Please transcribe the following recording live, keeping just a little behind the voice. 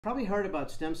Probably heard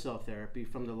about stem cell therapy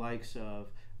from the likes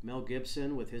of Mel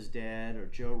Gibson with his dad, or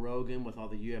Joe Rogan with all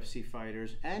the UFC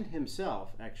fighters, and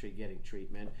himself actually getting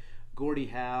treatment. Gordie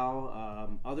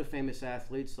Howe, other famous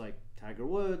athletes like Tiger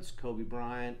Woods, Kobe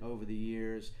Bryant over the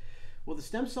years. Well, the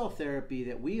stem cell therapy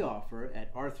that we offer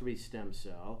at R3 Stem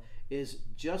Cell is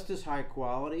just as high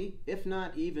quality, if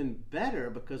not even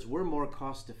better, because we're more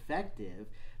cost effective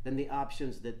than the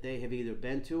options that they have either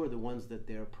been to or the ones that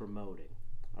they're promoting.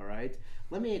 All right,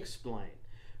 let me explain.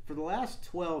 For the last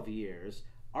 12 years,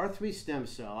 R3 Stem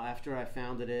Cell, after I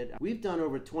founded it, we've done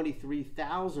over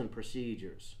 23,000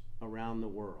 procedures around the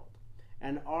world.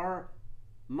 And our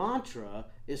mantra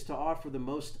is to offer the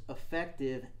most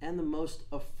effective and the most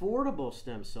affordable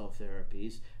stem cell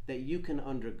therapies that you can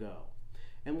undergo.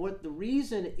 And what the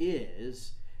reason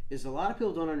is a lot of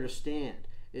people don't understand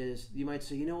is you might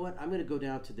say, you know what, I'm going to go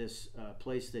down to this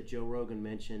place that Joe Rogan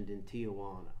mentioned in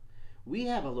Tijuana. We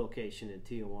have a location in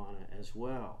Tijuana as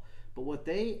well, but what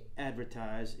they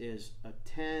advertise is a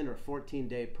 10 or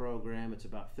 14-day program. It's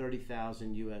about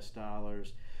 $30,000 US.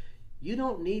 You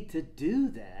don't need to do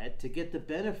that to get the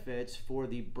benefits for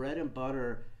the bread and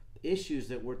butter issues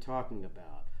that we're talking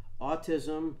about.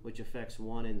 Autism, which affects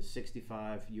 1 in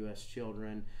 65 US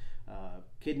children,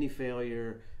 kidney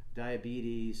failure,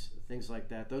 diabetes, things like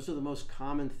that. Those are the most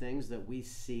common things that we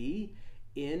see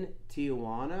in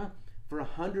Tijuana. For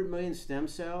 100 million stem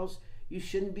cells, you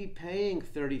shouldn't be paying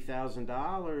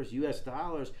 $30,000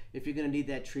 US if you're going to need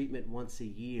that treatment once a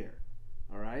year.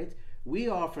 All right? We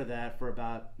offer that for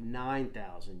about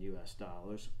 $9,000 US,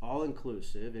 all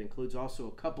inclusive. It includes also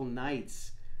a couple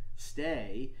nights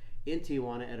stay in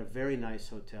Tijuana at a very nice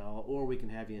hotel, or we can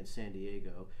have you in San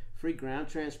Diego. Free ground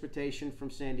transportation from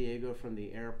San Diego, from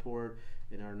the airport,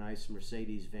 in our nice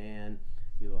Mercedes van.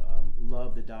 You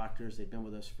love the doctors. They've been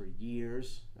with us for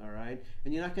years, all right?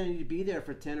 And you're not going to need to be there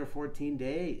for 10 or 14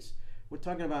 days. We're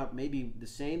talking about maybe the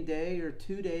same day or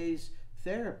 2 days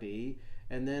therapy,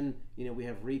 and then we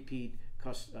have repeat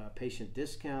patient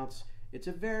discounts. It's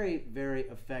a very, very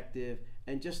effective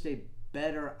and just a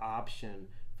better option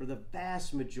for the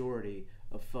vast majority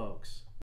of folks.